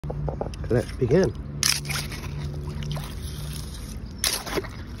Let's begin.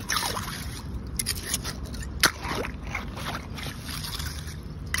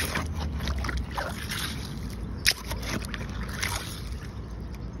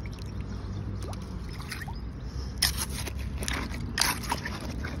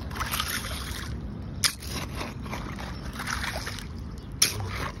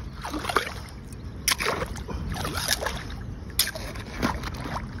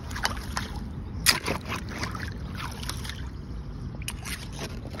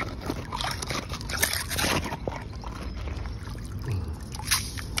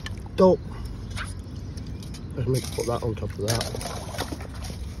 Don't. Let's make put that on top of that.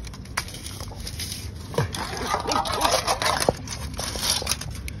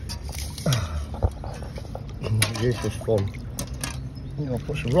 This is fun. You know,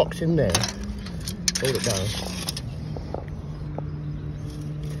 put some rocks in there, hold it down,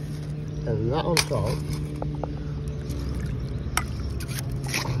 and that on top.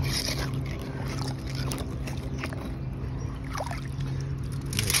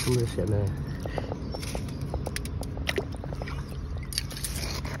 Some of this in there.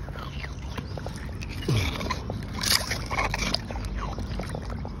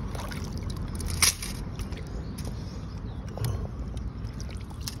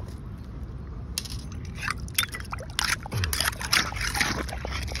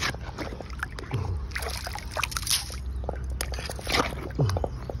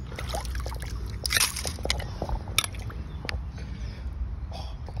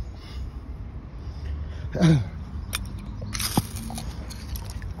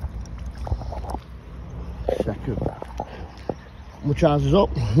 Second. My trousers up.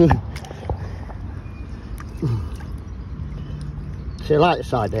 See, I like the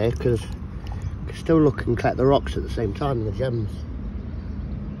side there because you can still look and collect the rocks at the same time, the gems.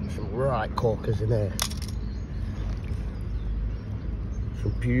 Some right corkers in there.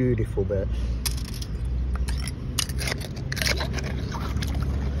 Some beautiful bits.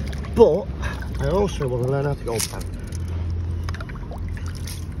 But I also want to learn how to go pan.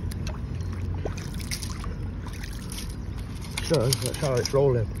 So that's how it's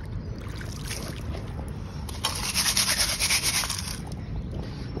rolling.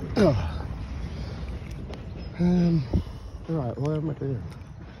 Right, what am I doing?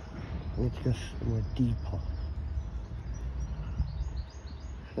 I need to go somewhere deeper.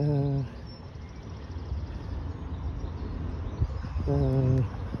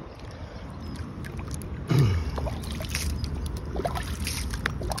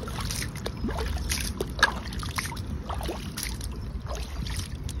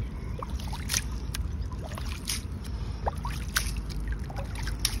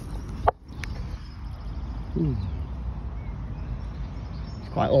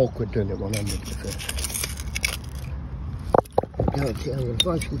 It's quite awkward doing it one handed to fish. I'm going to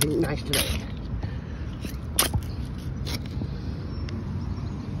find something nice today.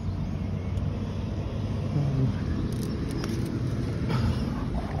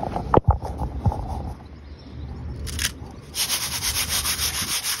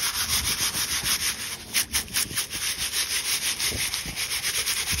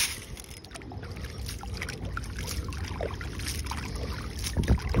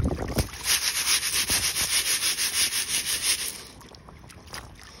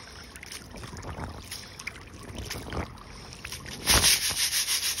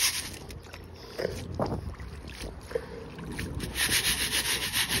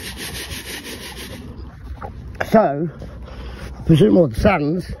 So, I presume all the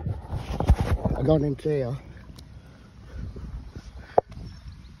sands are gone into here.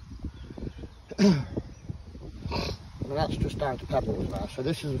 Well, that's just down to pebbles now, so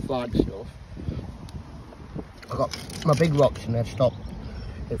this is the flag stuff. I've got my big rocks in there to stop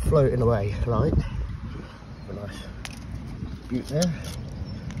it floating away, right? A nice butte there.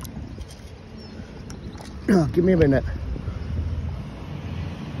 Oh, give me a minute.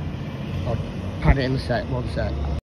 I'll pan it in a sec, one sec.